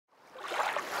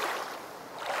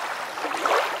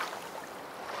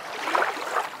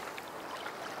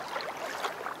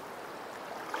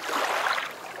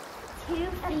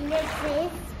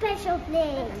Felix's special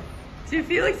place. To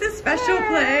Felix's special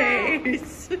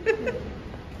place.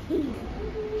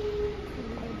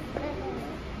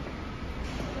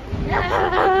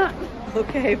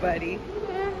 Okay, buddy.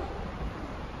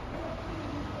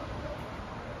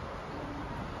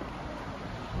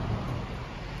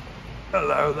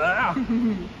 Hello there.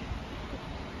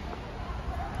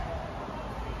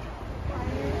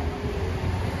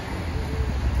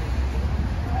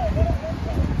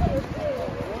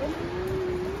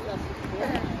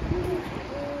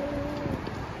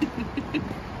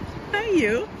 Hi,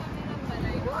 you.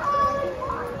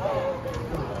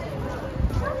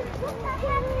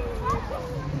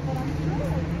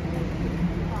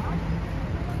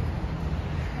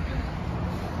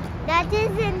 That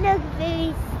doesn't look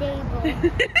very stable.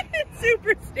 It's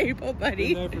super stable,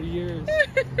 buddy. Been there for years.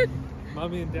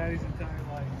 Mommy and Daddy's entire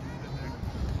life. Been there.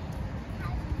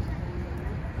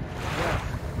 Yeah.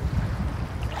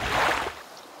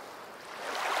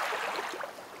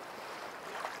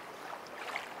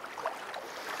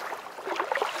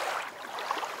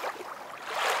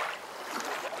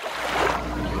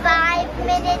 5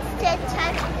 minutes to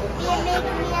touch you make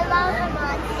me a lava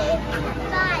monster.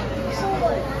 5,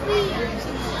 4, 3,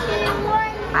 2,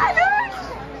 1.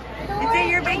 Is it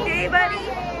your big day, buddy?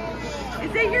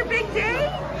 Is it your big day?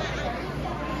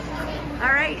 All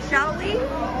right, shall we?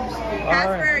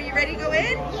 Kasper, are you ready to go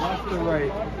in? Off the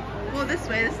right. Well, this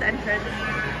way, this entrance.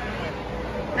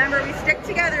 Remember, we stick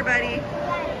together, buddy.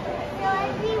 So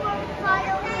everyone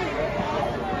follow me.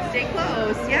 Stay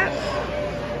close, yep.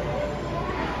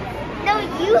 No,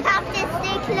 you have to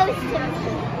stay close to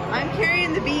me. I'm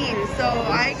carrying the beam, so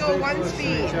I go one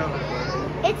speed.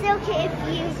 It's okay if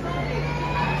you...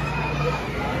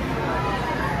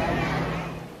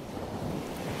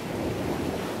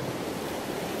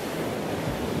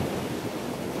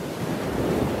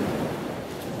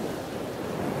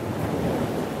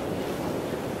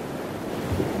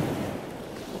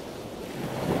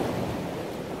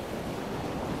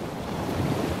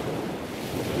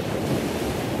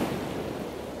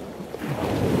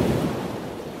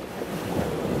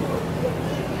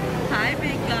 Hi,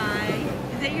 big guy.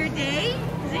 Is it your day?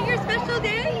 Is it your special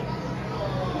day?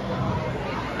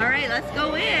 All right, let's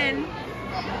go in.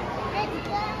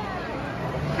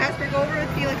 Kasper, go over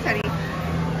with Felix, honey.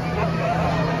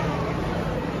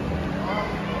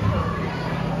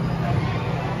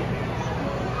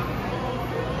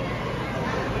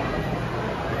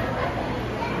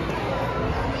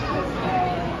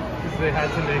 They had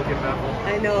to make it that way.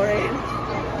 I know, right?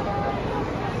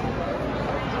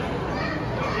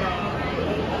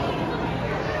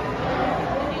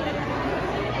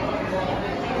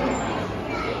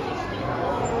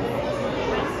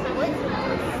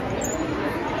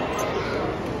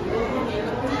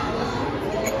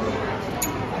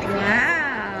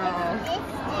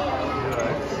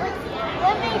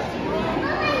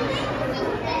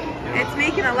 It's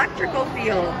making electrical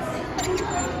fields.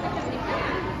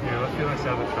 Yeah, let's Felix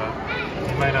have a try.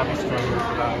 He might not be strong enough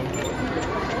for that one.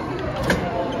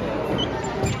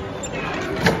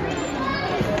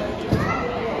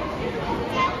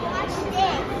 Watch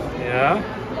this. Yeah?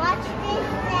 Watch this,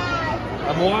 Dad.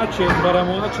 I'm watching, but I'm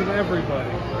watching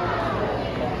everybody.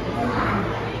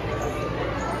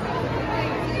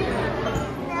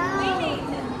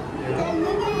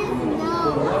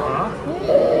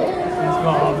 He's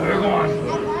gone. Big one.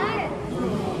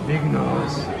 Big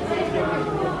nose.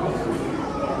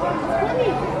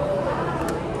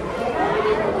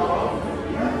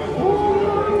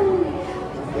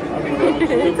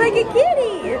 It's like a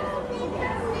kitty.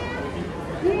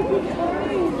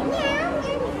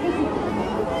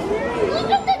 Look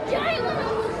at the giant one.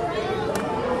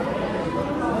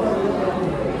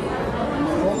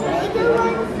 Bigger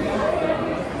ones.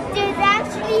 There's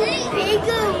actually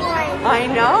bigger ones. I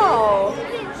know.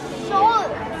 Even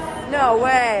sharks. No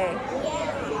way.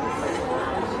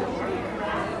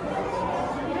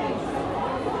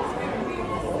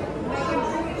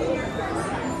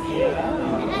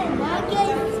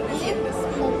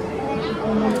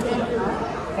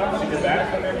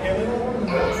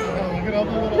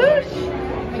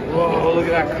 Whoa, look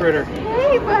at that critter.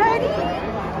 Hey, buddy.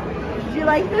 Did you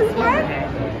like this one?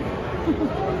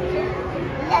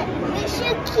 We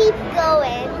should keep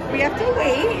going. We have to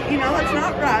wait. You know, let's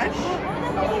not rush.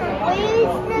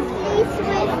 Where's the place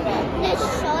with the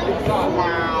sharks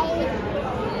fly?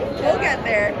 We'll get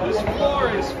there. This floor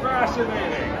is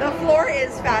fascinating. The floor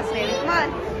is fascinating. Come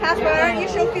on. Kasper, why don't you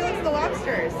show Felix the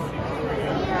lobsters?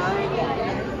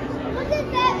 Look at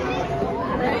that big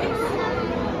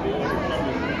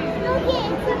Look,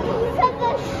 it's a piece of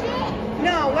the ship.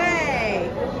 No way.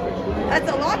 That's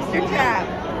a lobster lobster trap.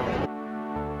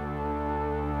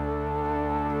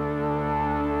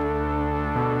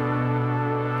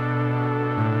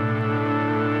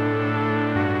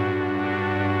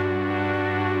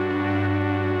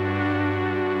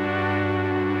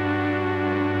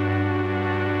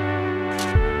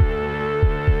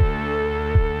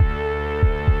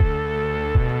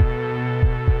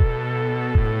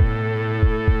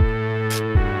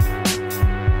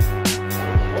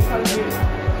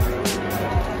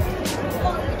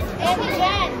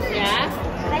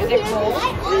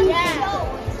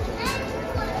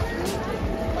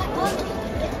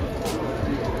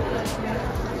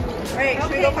 Right,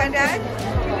 should we go find Dad?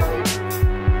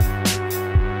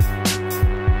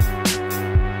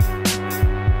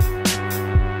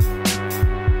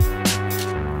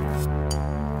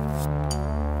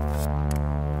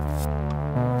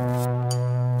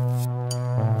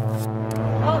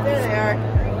 Oh, there they are.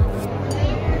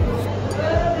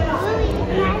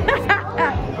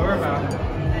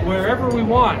 Wherever we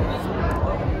want.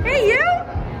 Hey, you!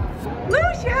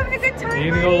 Luce, you having a good time,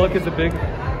 You gonna go look at the big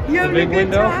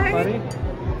window, buddy?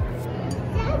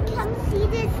 Dad, come see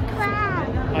this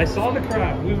crab. I saw the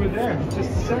crab. We were there just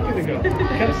a second ago.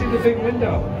 Come see the big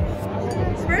window.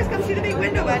 Spurs, come see the big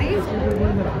window, buddy. The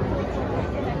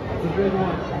big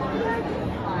one.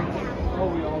 Oh,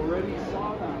 we already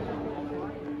saw that.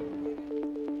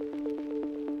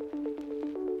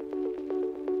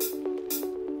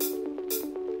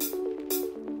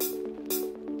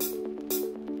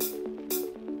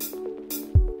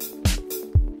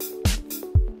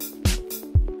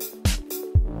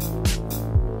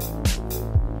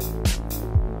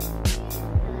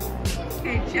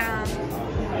 Good job.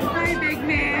 Hi, big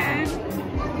man.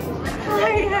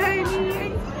 Hi,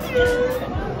 honey.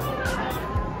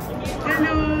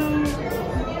 Hello.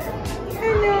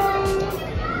 Hello.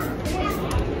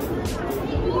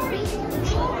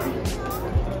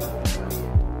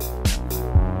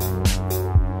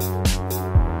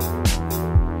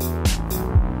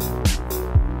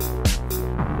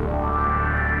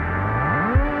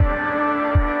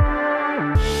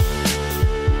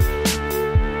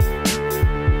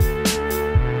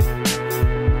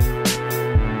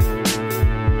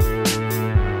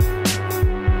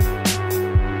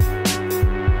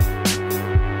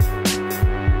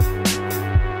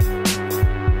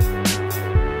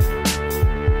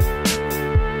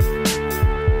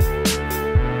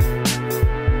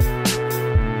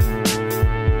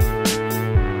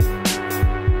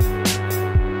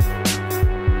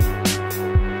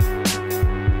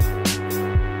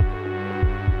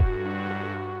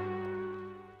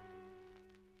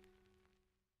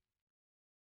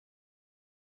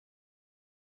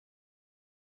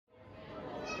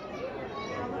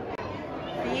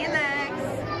 Feliks.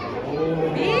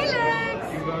 Feliks.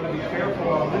 You gotta be careful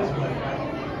on this one.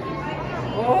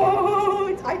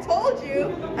 Oh, I told you.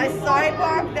 A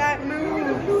sidewalk that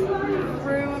moves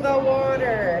through the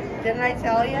water. Didn't I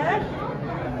tell you?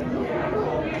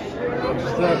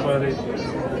 What's that, buddy?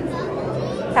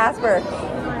 Kasper.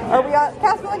 Are we on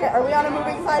Kasper, look at, are we on a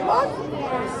moving sidewalk?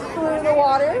 Through the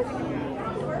water?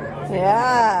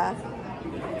 Yeah.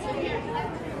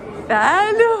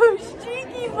 Hello,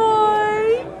 cheeky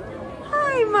boy.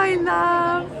 Hi, my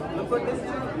love.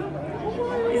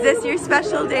 Is this your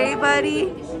special day,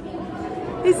 buddy?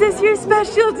 Is this your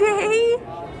special day?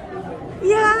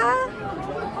 Yeah?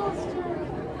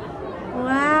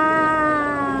 Wow.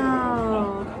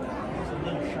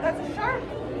 That's a shark.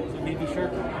 Baby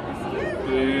shark.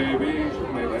 Baby.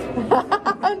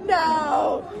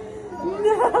 No. No.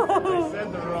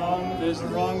 There's the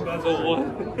wrong. That's the one.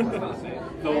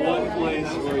 The one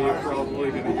place where you're probably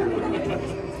gonna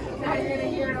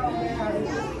hear it.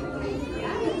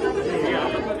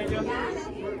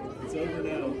 It's over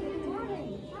now.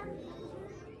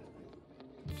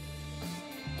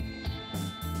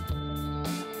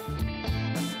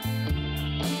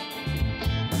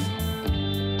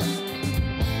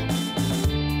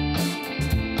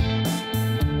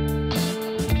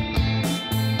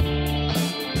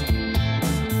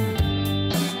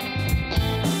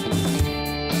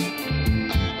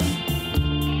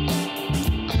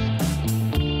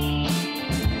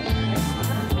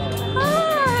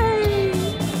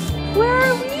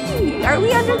 Are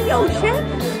we under the ocean?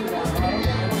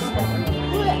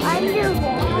 We're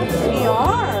underwater. We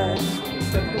are.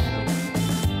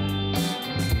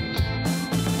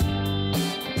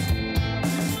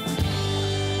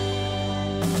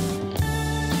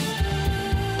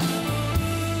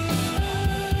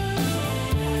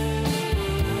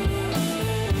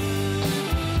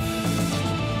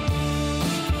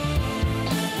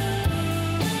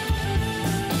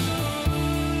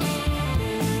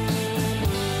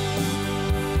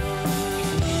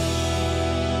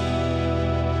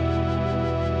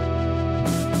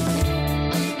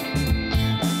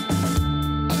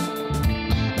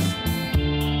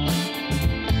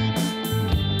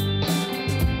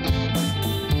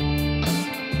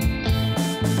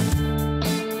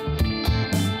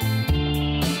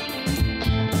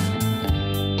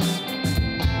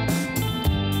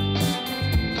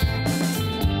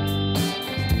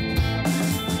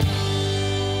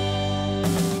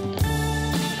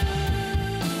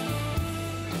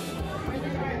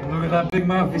 at that big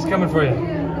mouth. He's coming for you.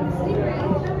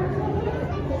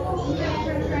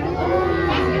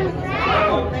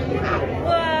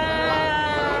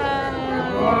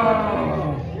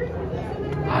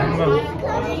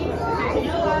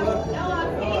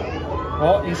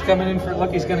 Oh, he's coming in for,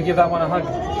 look, he's going to give that one a hug.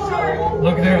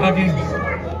 Look, they're hugging.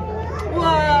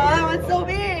 Wow, that one's so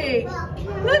big.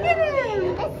 Look at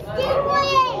him. A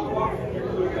stingray.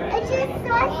 I just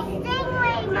saw a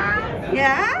stingray, Mom.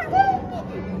 Yeah?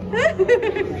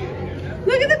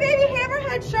 Look at the baby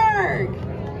hammerhead shark.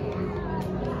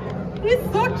 He's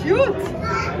so cute.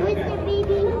 With the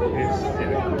baby.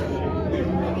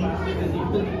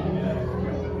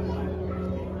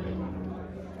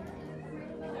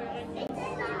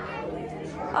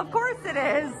 Of course it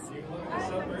is.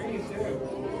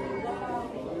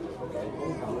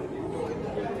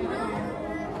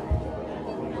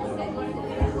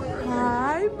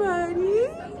 Hi, buddy.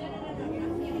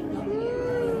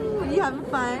 You having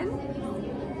fun?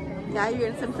 Yeah, you're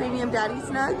getting some premium daddy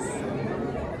snugs?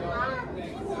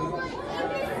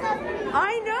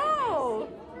 I know.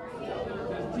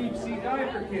 Deep sea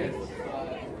diver kids.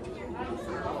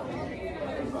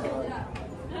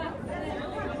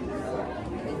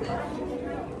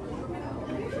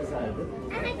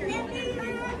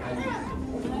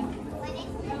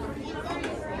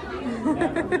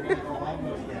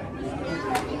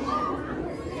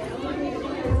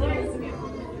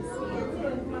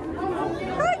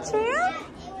 Hi, champ.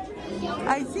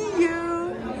 I see you.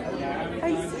 I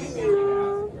see you.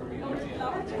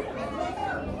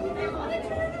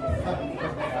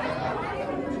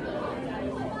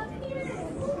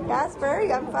 Kasper,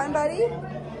 you having fun, buddy?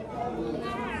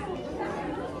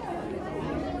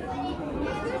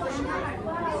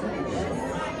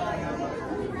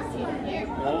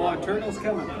 Oh, a turtle's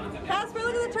coming. Kasper,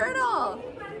 look at the turtle.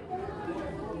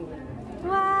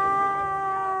 Wow.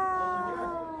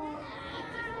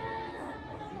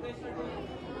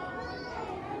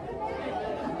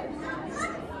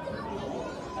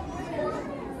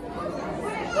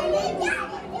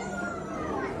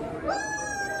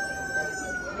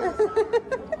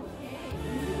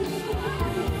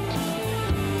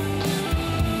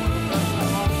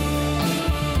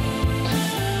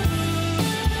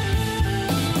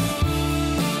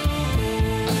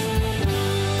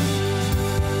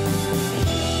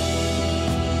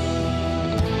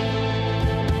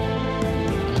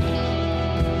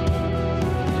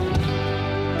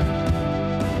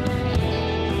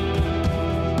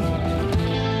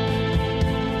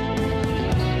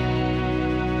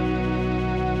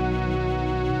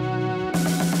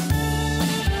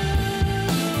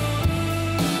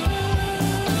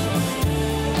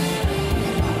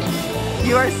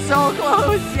 You are so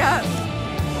close, yeah.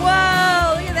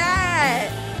 Whoa, look at that.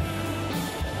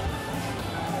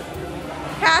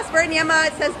 Kasper and Yema,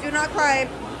 it says do not climb.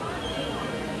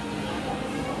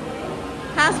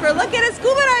 Kasper, look at a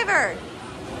scuba diver.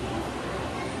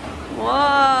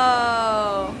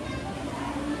 Whoa.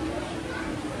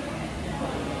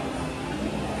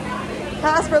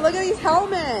 Kasper, look at these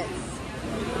helmets.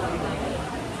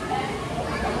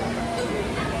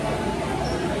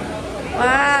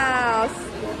 Wow.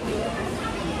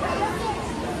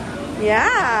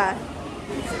 Yeah.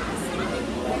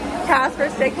 Kasper,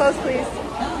 stay close, please.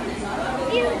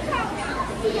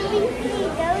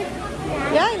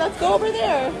 Yeah, let's go over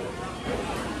there.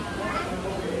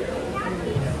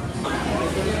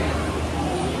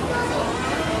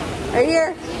 Right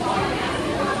here.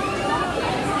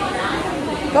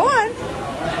 Go on.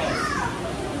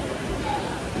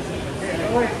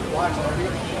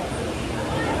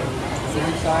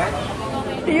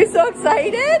 Are you so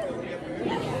excited?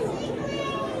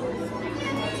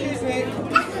 Excuse me.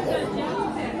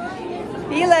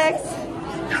 Felix.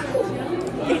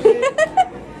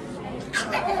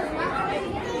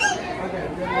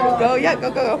 Go, yeah, go,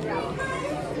 go, go.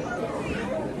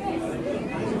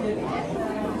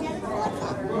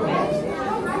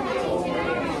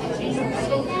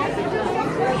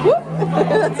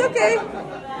 That's okay.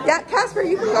 Yeah, Kasper,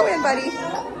 you can go in, buddy.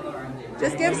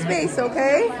 Just give space,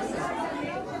 okay?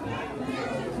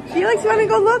 Felix, you want to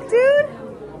go look, dude?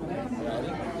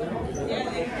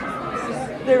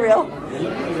 They're real.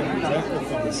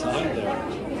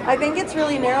 I think it's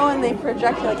really narrow and they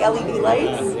project like LED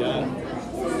lights.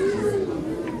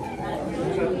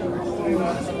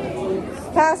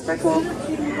 Kasper, cool.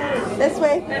 This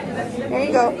way. There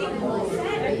you go.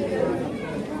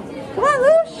 Come on,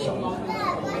 Lush.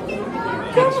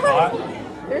 Come on.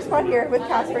 There's one here with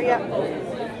Kasper, yeah.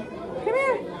 Come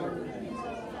here.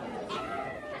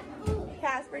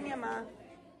 Kasper and Yema.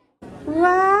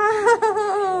 Wow.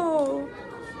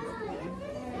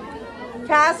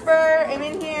 Kasper, I'm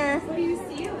in here.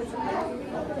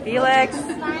 Felix.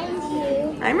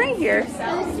 I'm right here.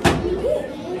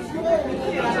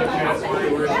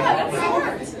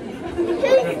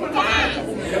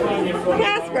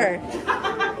 Kasper.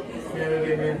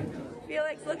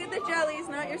 Felix, look at the jellies,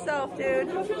 not yourself, dude.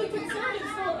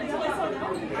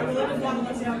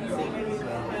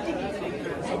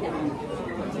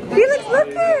 Felix, look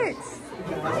it!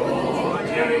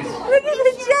 Look at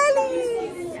the jellies!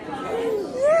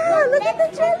 Yeah, look at the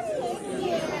jellies!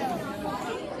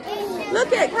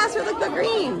 Look at Kasper, look the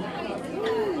green.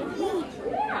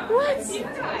 What?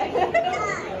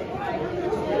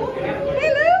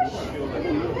 Hey, Lush!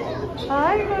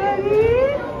 Hi, buddy!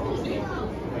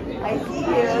 I see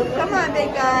you. Come on,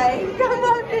 big guy. Come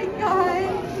on, big guy.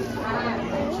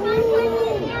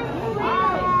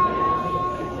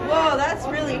 Whoa, that's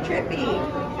really trippy.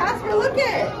 Kasper, look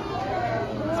it.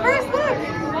 First, look.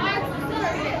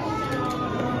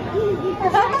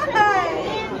 Hi.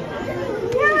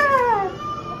 Yeah.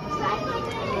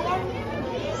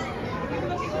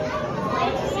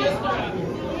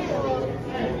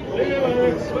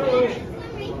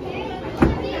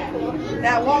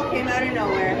 That wall came out of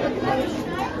nowhere.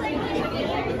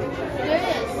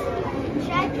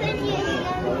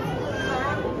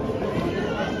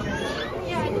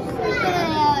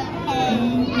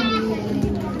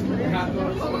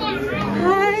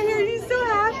 Hi, are you so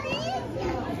happy?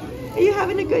 Are you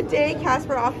having a good day?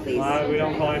 Kasper, off, please. We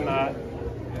don't climb that.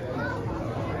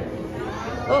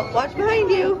 Oh, watch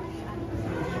behind you.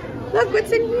 Look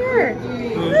what's in here.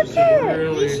 Look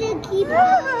it. You should keep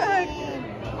Look.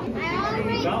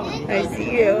 I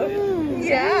see you.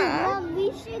 Yeah.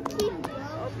 We should keep going.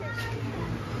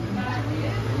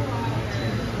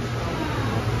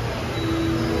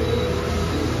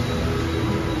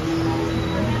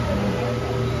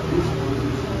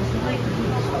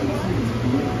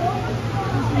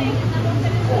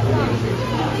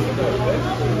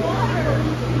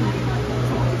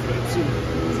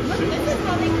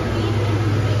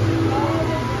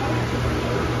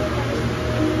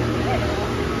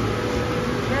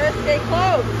 Stay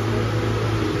close.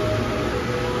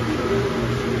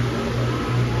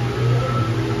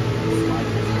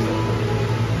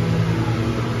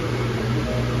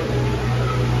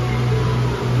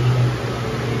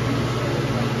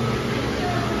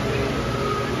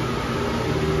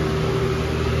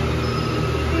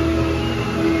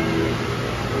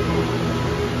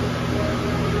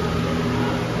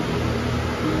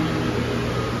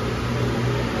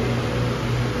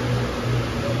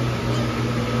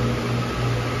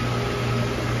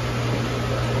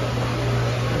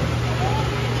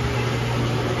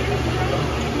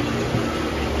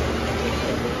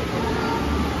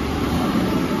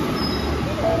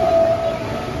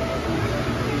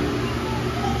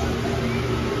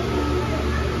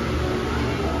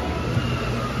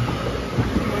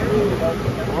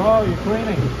 Oh, you're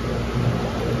cleaning.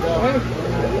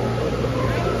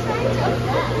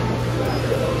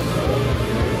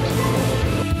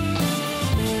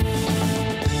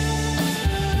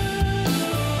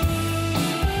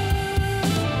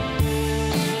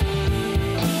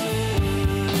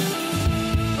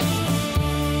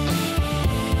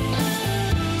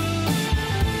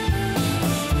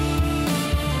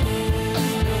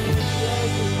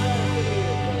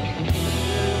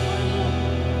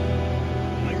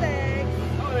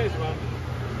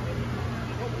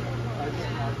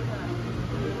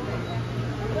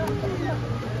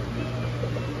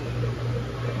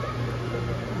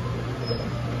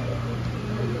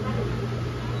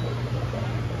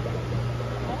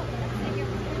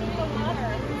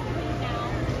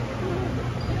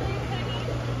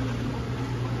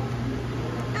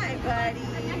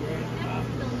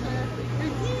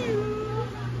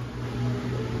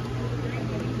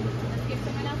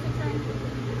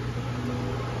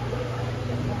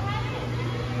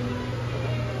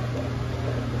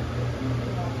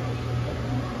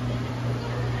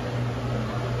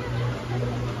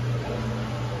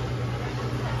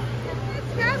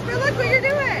 Kasper, look what you're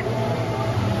doing.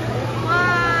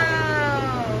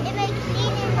 Wow. Am I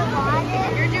cleaning the water?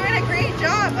 You're doing a great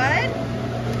job, bud.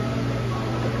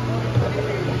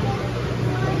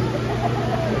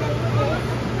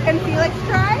 Can Felix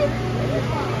try?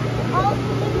 I'll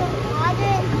clean the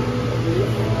water.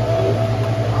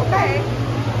 Okay.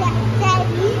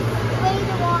 Daddy, spray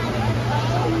the water,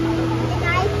 okay? And I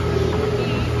clean.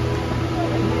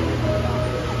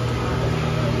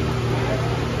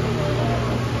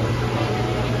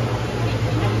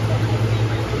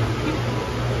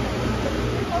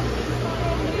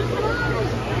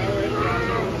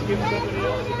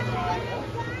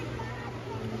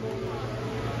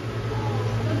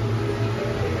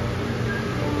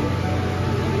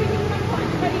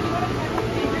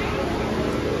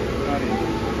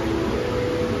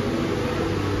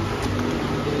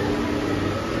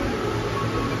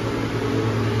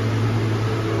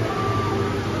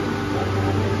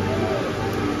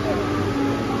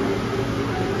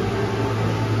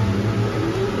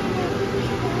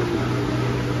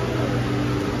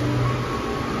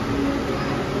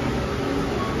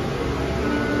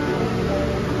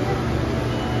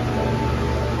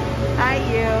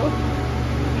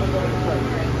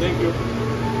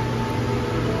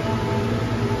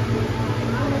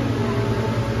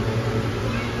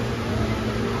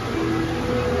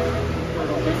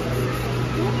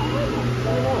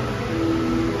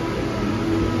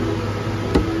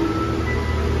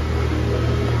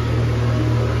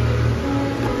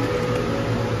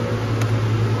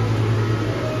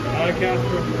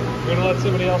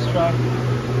 somebody else try.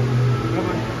 Come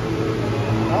on.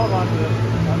 Hold on to it.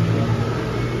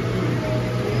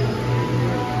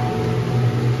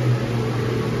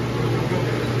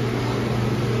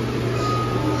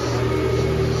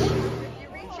 You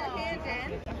reach your hand in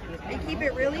and keep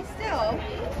it really still.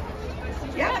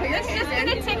 Yeah, put your It's just hand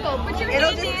in. gonna tickle. Put your It'll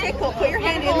hand just in. tickle. Put your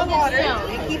hand in the hold it water still.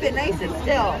 and keep it nice and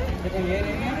still. Did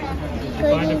you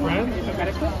find a friend?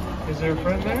 Is there a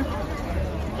friend there?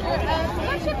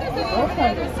 What ship is it?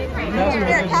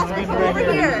 Here, Kasper, come over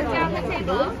here. Down the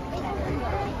table.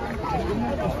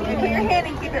 You put your hand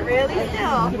and keep it really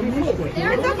still.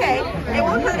 It's okay. It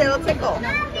won't hurt. It'll tickle.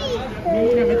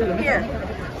 Here.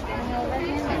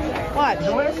 Watch.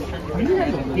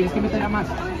 Tienes que meterla más.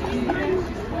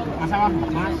 Más abajo,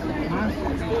 más.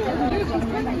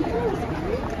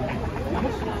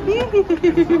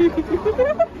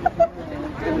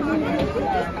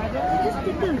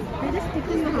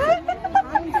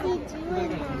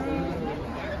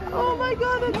 Oh my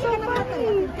god, that's so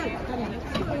funny.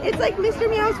 It's like Mr.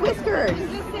 Meow's whiskers.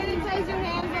 Just sanitize your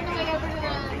hands on the way over to the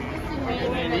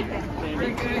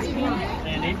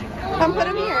Come put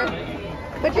them here.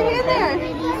 Put your hand there.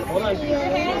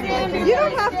 You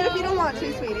don't have to if you don't want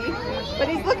to, sweetie. But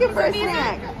he's looking for a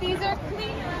snack. These are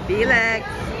clean. Felix.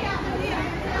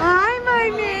 Hi, my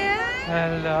man.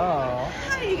 Hello.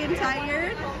 Are you getting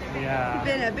tired? Yeah. It's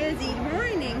been a busy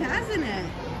morning, hasn't it?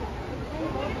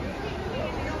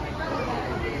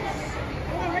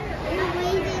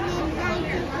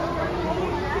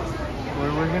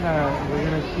 We're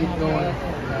gonna keep going.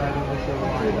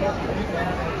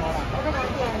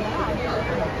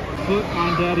 Foot on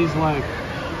Daddy's leg.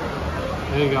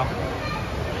 There you go.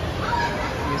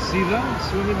 You see them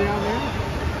swimming down there?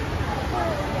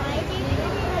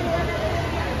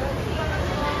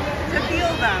 To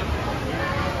feel them.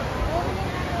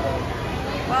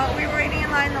 Well, we were waiting in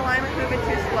line. The line was moving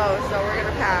too slow, so we're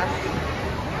gonna pass.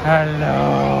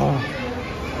 Hello.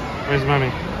 Where's Mommy?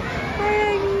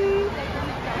 Hi, Auggie.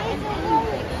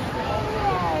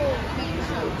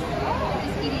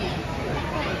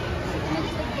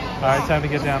 All right, time to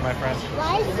get down, my friend.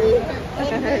 Why is he?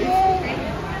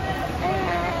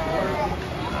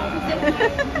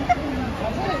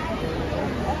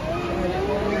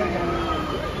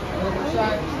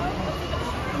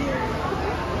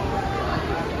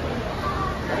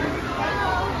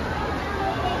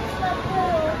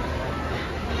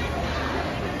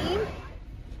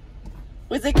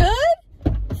 Was it good?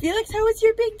 Felix, how was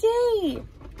your big day?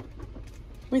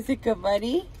 Was it good,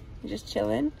 buddy? You just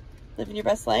chilling? Living your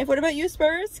best life? What about you,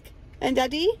 Spursk? And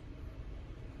Daddy?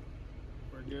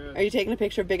 We're good. Are you taking a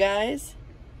picture of Big Eyes?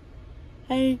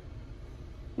 Hey.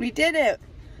 We did it.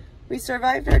 We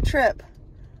survived our trip.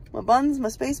 My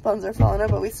space buns are falling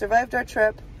out, but we survived our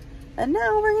trip. And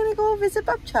now we're going to go visit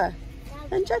Babcha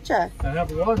and Chacha. And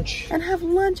have lunch. And have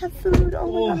lunch, have food.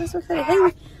 Oh my God, I'm so excited.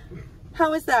 Hey,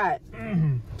 how was that?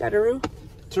 Dadaroo?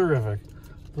 Terrific.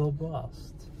 The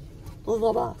best.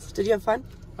 Little boss. Did you have fun?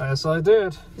 Yes, I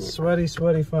did. Sweaty,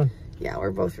 sweaty fun. Yeah,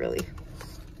 we're both really.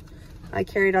 I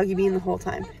carried Auggie Bean the whole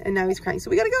time, and now he's crying.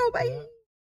 So we gotta go. Bye. Yeah.